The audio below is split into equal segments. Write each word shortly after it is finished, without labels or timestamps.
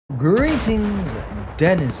Greetings,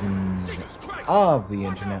 denizens of the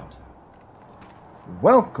internet.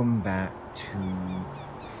 Welcome back to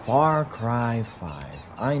Far Cry 5.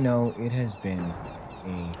 I know it has been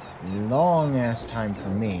a long-ass time for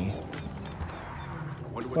me,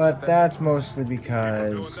 but that's mostly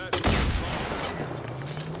because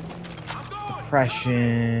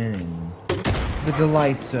depression and the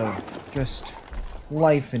delights of just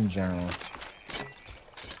life in general.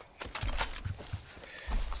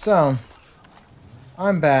 So,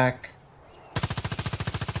 I'm back.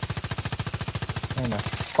 Trying to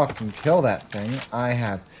fucking kill that thing. I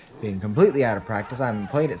have been completely out of practice. I haven't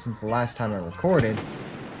played it since the last time I recorded.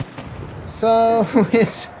 So,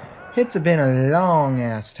 it's been a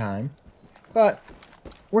long-ass time. But,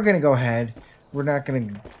 we're gonna go ahead. We're not gonna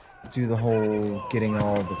do the whole getting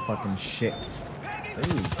all the fucking shit.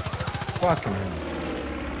 Ooh, fucking hell.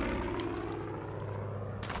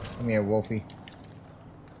 Come here, Wolfie.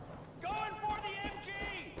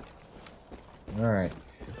 Alright,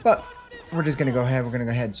 but we're just gonna go ahead. We're gonna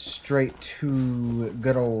go ahead straight to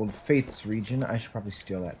good old Faith's region. I should probably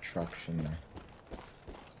steal that truck, shouldn't I?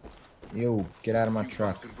 Yo, get out of my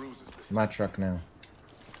truck. It's my truck now.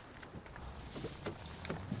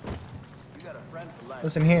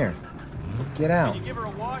 Listen here. Get out. Can you give her a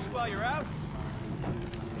wash while you're out?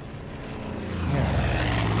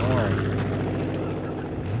 Yeah. Alright.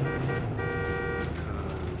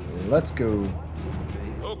 Let's go.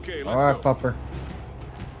 Okay, alright, pupper.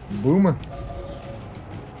 Boomer.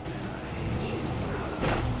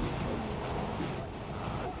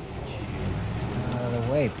 Out of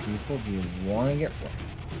the way, people. Do you want to get one?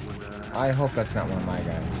 I hope that's not one of my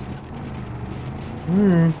guys.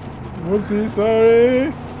 Whoopsie,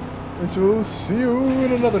 sorry. I shall see you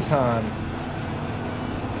in another time.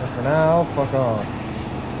 But for now, fuck off.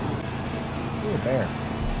 Ooh, a bear.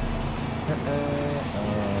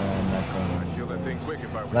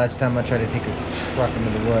 Last time I tried to take a truck into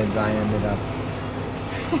the woods, I ended up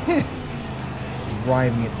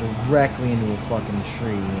driving it directly into a fucking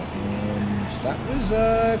tree, and that was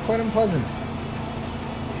quite unpleasant. I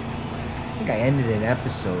think I ended an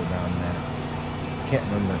episode on that. Can't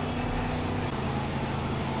remember.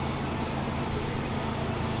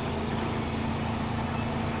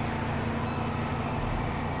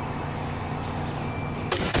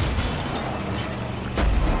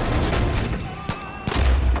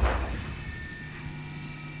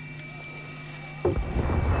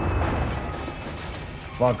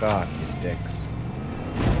 Fuck off, you dicks.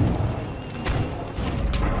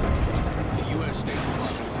 The U.S. State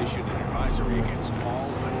Department has issued an advisory against all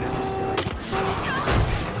unnecessary...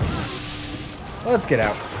 Let's get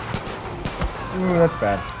out. Ooh, that's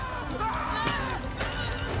bad.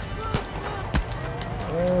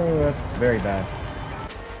 Oh, that's very bad.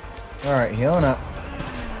 Alright, healing up.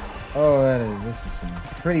 Oh, this is some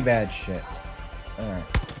pretty bad shit. Alright.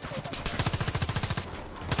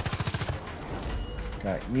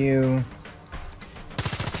 Got you.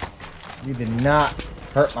 You did not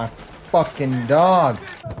hurt my fucking dog.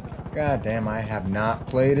 God damn, I have not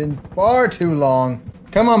played in far too long.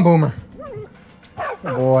 Come on, Boomer. Oh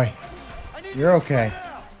boy. You're okay.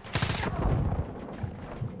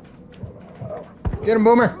 Get him,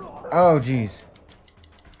 Boomer. Oh, jeez.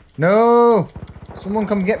 No! Someone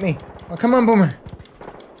come get me. Oh, come on, Boomer.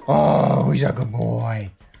 Oh, he's a good boy.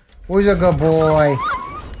 He's a good boy.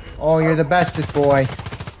 Oh, you're the bestest boy.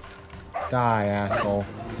 Die, asshole.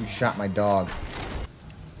 You shot my dog.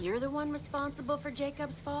 You're the one responsible for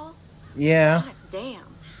Jacob's fall? Yeah. God damn.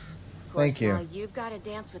 Thank you. Now you've got to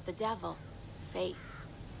dance with the devil. Faith.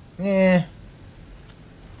 Yeah.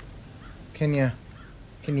 Can you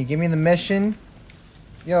give me the mission?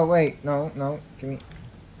 Yo, wait. No. Give me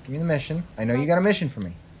the mission. I know you got a mission for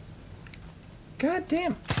me. God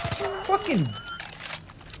damn. Fucking...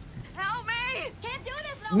 Help me! Can't do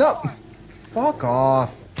this no! Fuck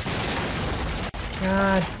off.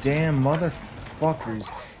 God damn motherfuckers.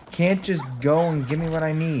 Can't just go and give me what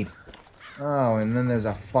I need. Oh, and then there's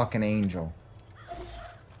a fucking angel.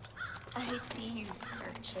 I see you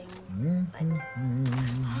searching. But...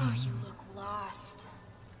 oh, you look lost.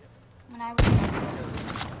 When I was...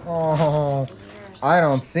 oh, I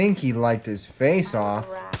don't think he liked his face off.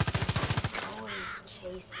 Always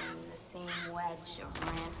chasing the same wedge of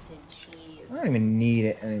rancid cheese. I don't even need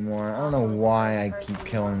it anymore. I don't know why I keep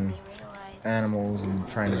killing animals and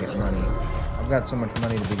trying to get money. I've got so much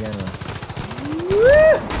money to begin with.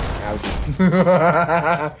 Ouch.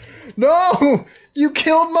 No! You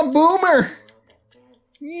killed my boomer!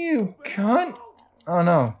 You cunt! Oh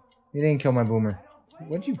no. You didn't kill my boomer.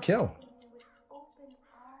 What'd you kill?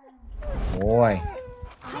 Boy.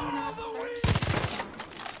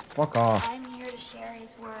 Fuck off. I'm here to share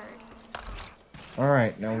his word.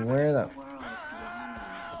 Alright, now where the... World beyond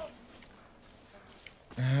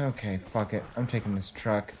the maze. Okay, fuck it. I'm taking this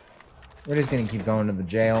truck. We're just gonna keep going to the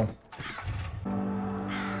jail.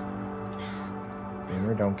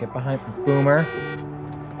 Boomer, don't get behind... Boomer!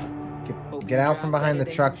 Get out from behind the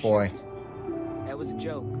truck, boy. That was a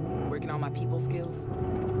joke. Working on my people skills.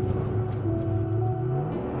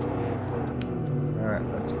 Alright,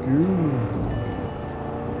 let's go.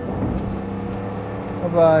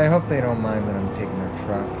 Bye-bye. I hope they don't mind that I'm taking their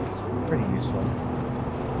truck. It's pretty useful.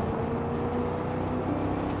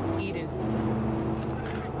 Eat is.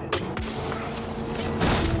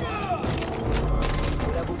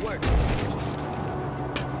 Double work.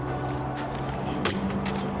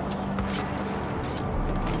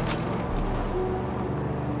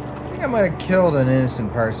 I think I might have killed an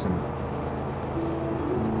innocent person.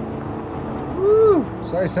 Woo!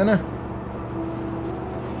 Sorry, Senna.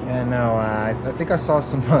 Yeah, no, I think I saw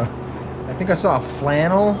some, I think I saw a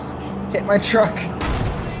flannel hit my truck.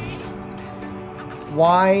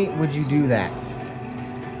 Why would you do that?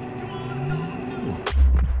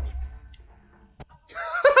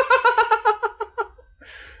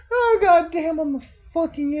 Oh, god damn, I'm a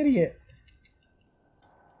fucking idiot.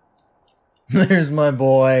 There's my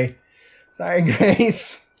boy. Sorry,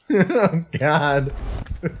 Grace. Oh, god.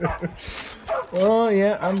 Well,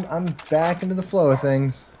 yeah, I'm back into the flow of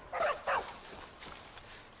things.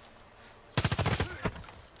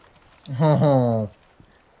 Oh,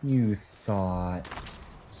 you thought.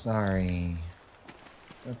 Sorry.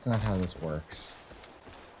 That's not how this works.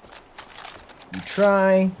 You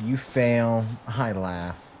try, you fail, I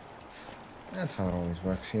laugh. That's how it always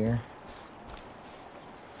works here.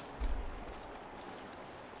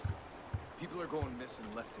 People are going missing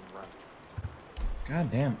left and right.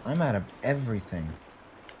 God damn, I'm out of everything.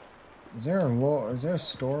 Is there a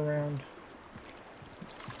store around?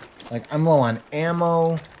 Like, I'm low on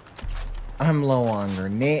ammo. I'm low on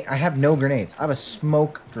grenade. I have no grenades. I have a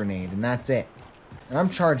smoke grenade, and that's it. And I'm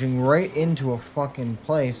charging right into a fucking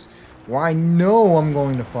place where I know I'm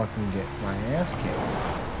going to fucking get my ass kicked.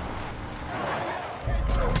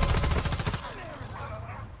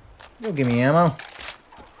 You'll give me ammo.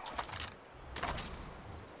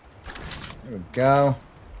 There we go.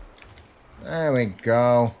 There we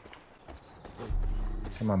go.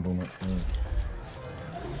 Come on, Boomer.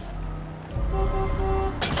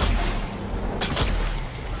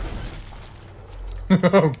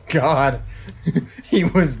 Oh god. He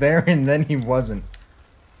was there and then he wasn't.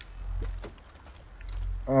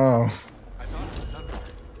 Oh.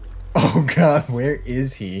 Oh god, where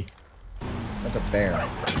is he? That's a bear.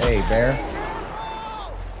 Hey, bear.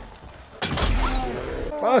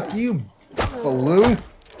 Fuck you, Baloo.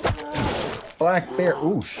 Black bear.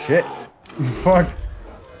 Ooh, shit. Fuck.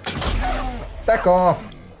 Back off.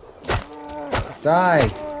 Die.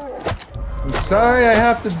 I'm sorry I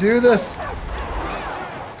have to do this.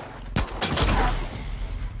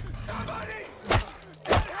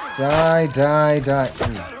 Die, die, die.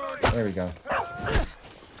 Ooh, there we go.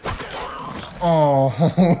 Oh.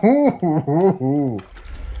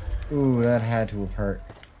 Ooh, that had to have hurt.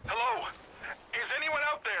 Hello? Is anyone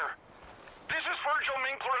out there? This is Virgil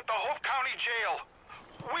Minkler at the Hope County Jail.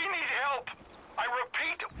 We need help. I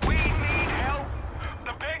repeat, we need help.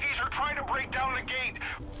 The Peggies are trying to break down the gate.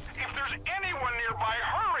 If there's anyone nearby,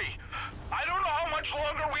 hurry. I don't know how much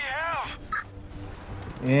longer we have.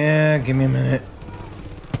 Yeah, give me a minute.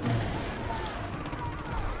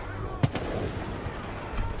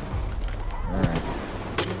 Alright.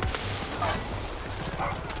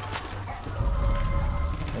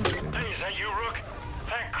 Hey, is that you, Rook?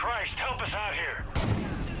 Thank Christ, help us out here.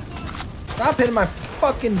 Stop hitting my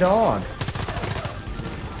fucking dog.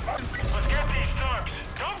 Let's get these thugs.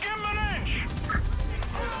 Don't give them an inch.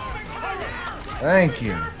 Thank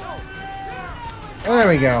you. There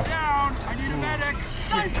we go. Down. I need a medic.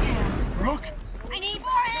 Rook? I need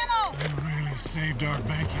more ammo! They really saved our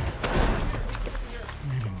bacon.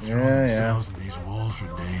 We've been throwing ourselves in these walls for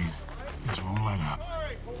days. Just won't let up.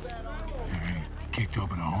 They kicked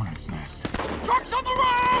open a hornet's nest. Trucks on the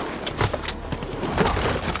road!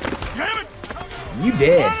 Damn it! You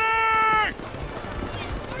did.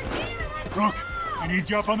 Rook, I need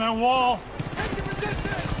you up on that wall.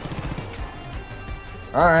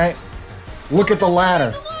 Alright. Look at the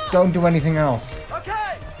ladder. Don't do anything else.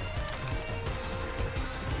 Okay.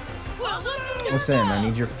 Listen, I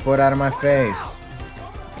need your foot out of my face.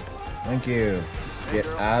 Thank you. Get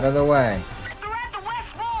out of the way. They're at the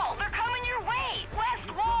west wall! They're coming your way!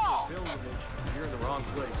 West wall! You're in the wrong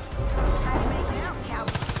place. How you making out,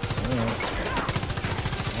 cowboy?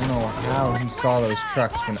 I don't know how he saw those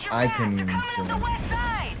trucks when I couldn't even see them.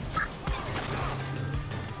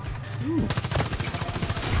 Ooh.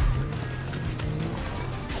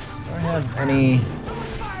 Do I have any...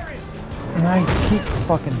 And I keep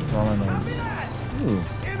fucking throwing those. Ooh.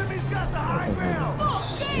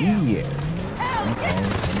 Yeah. Okay,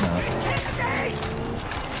 enough.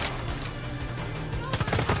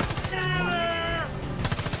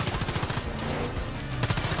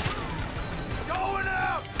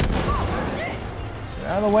 Get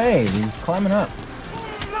out of the way, he's climbing up.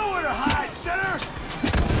 Nowhere to hide, center!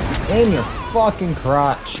 In your fucking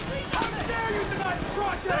crotch.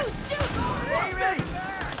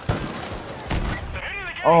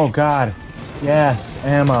 Oh god. Yes,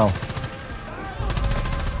 ammo.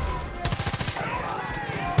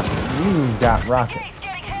 You got rockets.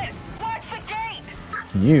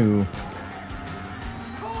 You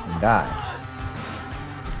can die.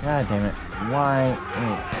 God damn it. Why?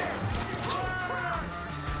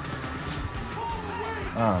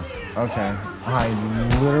 Oh, okay. I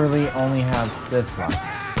literally only have this left.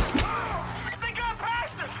 They got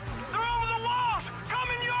past us! They're over the walls!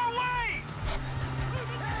 Coming your way!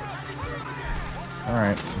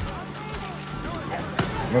 Alright.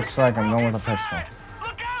 Looks like I'm going with a pistol.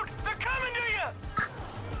 Look out! They're coming to you!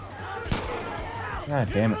 God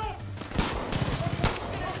damn it.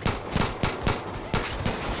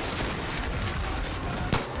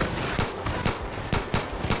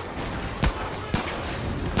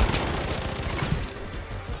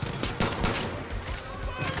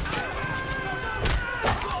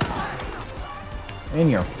 In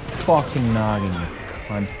your fucking noggin, you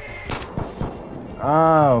cunt.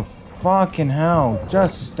 Oh, fucking hell.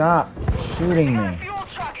 Just stop shooting me.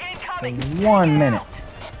 For 1 minute.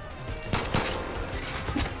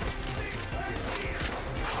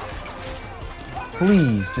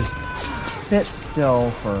 Please, just sit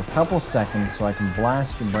still for a couple seconds so I can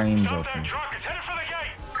blast your brains open.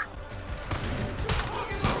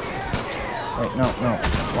 Wait, no.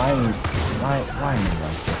 Why are you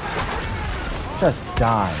like this? Just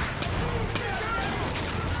die.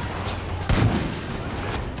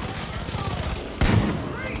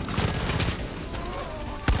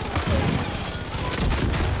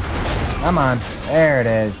 Come on. There it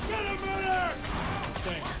is.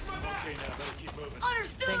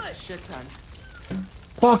 Thanks a shit ton.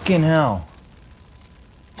 Fucking hell.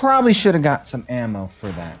 Probably should have got some ammo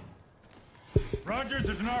for that. Rogers,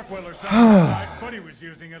 there's an arc welder somewhere. Footy was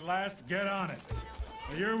using it last. Get on it.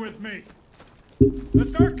 You're with me. Let's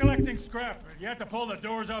start collecting scrap. You have to pull the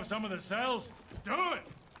doors off some of the cells. Do it.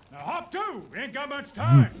 Now hop to. We ain't got much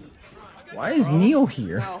time. Why is Neil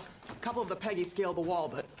here? Well, a couple of the Peggy scaled the wall,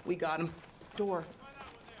 but we got him. Door.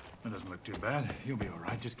 That doesn't look too bad. You'll be all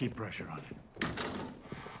right. Just keep pressure on it.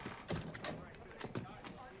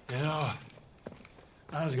 You know,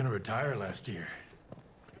 I was gonna retire last year.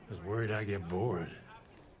 I was worried I'd get bored.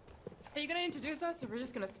 Are you gonna introduce us, or we're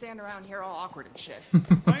just gonna stand around here all awkward and shit?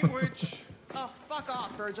 Language! Oh, fuck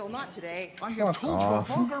off, Virgil. Not today. I have Fuck told off.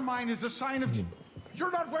 you a vulgar mind is a sign of...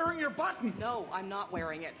 You're not wearing your button! No, I'm not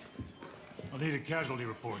wearing it. I'll need a casualty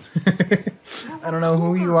report. I don't know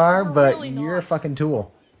who you are, We're but really you're a not. fucking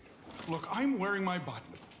tool. Look, I'm wearing my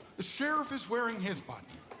button. The sheriff is wearing his button.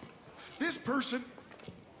 This person...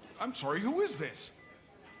 I'm sorry, who is this?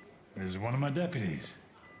 This is one of my deputies.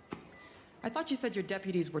 I thought you said your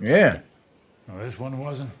deputies were Yeah. taken. No, this one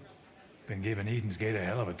wasn't. Been giving Eden's Gate a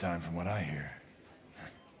hell of a time from what I hear.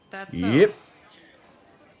 That's Yep.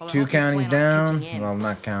 Well, I 2 hope you counties plan on down. pitching in. Well,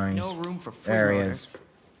 not counties. No room for Areas.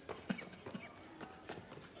 freeloaders.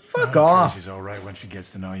 Fuck I'm sure off. She's all right when she gets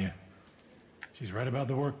to know you. She's right about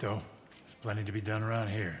the work, though. There's plenty to be done around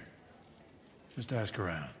here. Just ask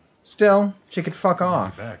around. Still, she could fuck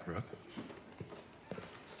off. Be back, Rook.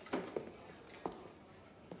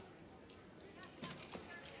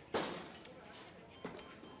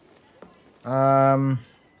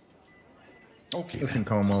 Okay, Listen,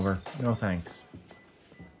 comb over. No thanks.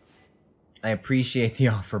 I appreciate the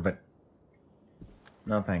offer, but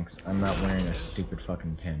no thanks. I'm not wearing a stupid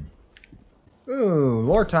fucking pin. Ooh,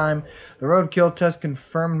 lore time. The roadkill test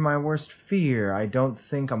confirmed my worst fear. I don't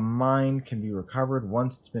think a mind can be recovered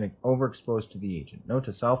once it's been overexposed to the agent. Note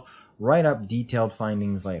to self, write up detailed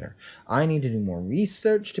findings later. I need to do more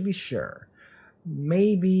research to be sure.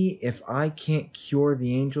 Maybe if I can't cure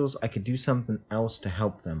the angels, I could do something else to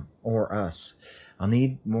help them, or us. I'll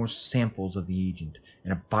need more samples of the agent,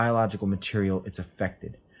 and a biological material it's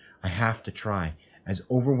affected. I have to try. As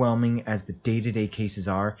overwhelming as the day-to-day cases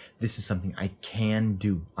are, this is something I can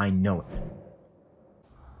do. I know it.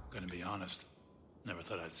 Gonna be honest. Never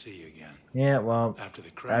thought I'd see you again. Yeah, well, After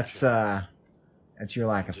the crash. that's That's your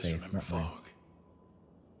lack I of just faith, remember not mine. fog.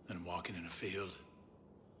 Then walking in a field.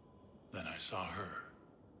 Then I saw her.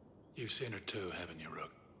 You've seen her too, haven't you,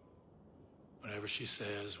 Rook? Whatever she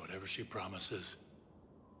says, whatever she promises,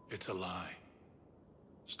 it's a lie.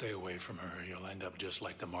 Stay away from her, you'll end up just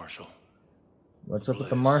like the Marshal. What's up with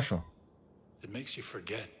the Bliss. Marshal? It makes you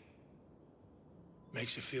forget.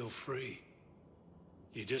 Makes you feel free.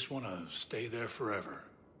 You just want to stay there forever.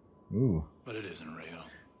 Ooh. But it isn't real.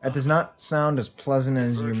 That does not sound as pleasant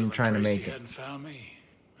as If you're Virgil and trying to Tracy make it. hadn't found me,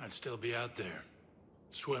 I'd still be out there,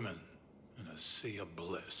 swimming in a sea of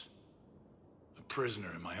bliss. A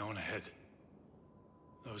prisoner in my own head.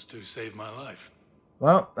 Those two saved my life.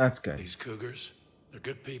 Well, that's good. These cougars, they're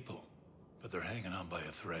good people, but they're hanging on by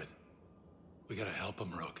a thread. We gotta help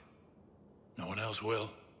them, Rook. No one else will.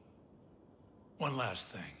 One last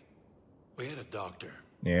thing. We had a doctor.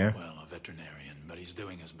 Yeah. Well, a veterinarian, but he's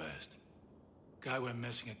doing his best. Guy went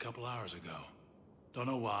missing a couple hours ago. Don't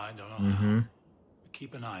know why, don't know how.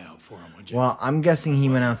 Keep an eye out for him, would you? Well, I'm guessing he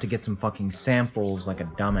went out to get some fucking samples like a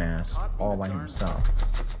dumbass all by himself.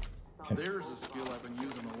 There's a skill I've been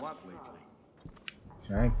using a lot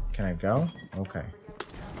lately. Can I go? Okay.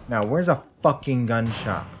 Now, where's a fucking gun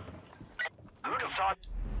shop?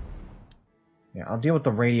 Yeah, I'll deal with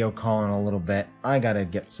the radio call in a little bit. I gotta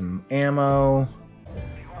get some ammo.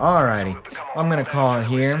 Alrighty. I'm gonna call it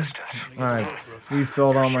here. Alright.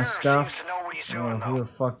 Refilled all my stuff. Oh, who the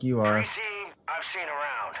fuck you are. Tracy, I've seen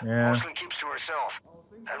around. Yeah. Mostly keeps to herself.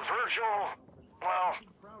 And Virgil, well,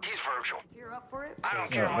 he's Virgil. If you're up for it, I don't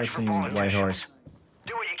care Yeah, much for listen, politicians. White Horse.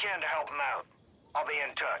 Do what you can to help him out. I'll be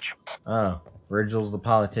in touch. Oh, Virgil's the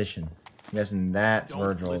politician. I'm guessing that's Don't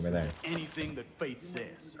Virgil over listen there. to anything that fate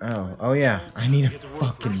says. Oh yeah. I need a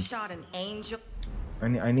fucking... I shot an angel.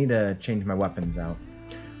 I need to change my weapons out.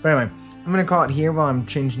 But anyway, I'm gonna call it here while I'm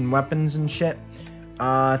changing weapons and shit.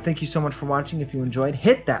 Thank you so much for watching. If you enjoyed,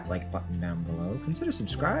 hit that like button down below. Consider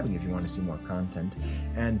subscribing if you want to see more content.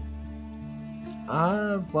 And,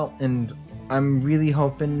 well, and I'm really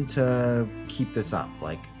hoping to keep this up.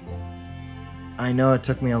 Like, I know it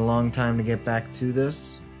took me a long time to get back to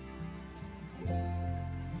this.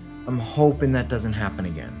 I'm hoping that doesn't happen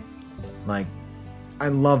again. Like, I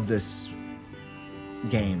love this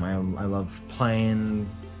game. I love playing.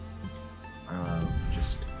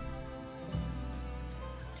 Just,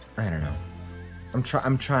 I don't know. I'm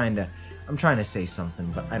trying to say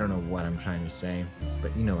something, but I don't know what I'm trying to say.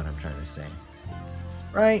 But you know what I'm trying to say,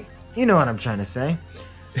 right? You know what I'm trying to say.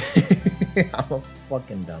 I'm a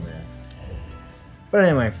fucking dumbass. But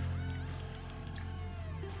anyway,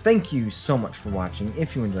 thank you so much for watching.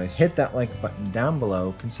 If you enjoyed, hit that like button down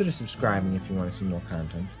below. Consider subscribing if you want to see more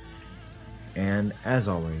content. And as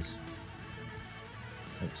always,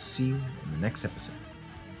 I'll see you in the next episode.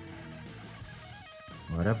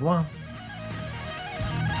 Au revoir.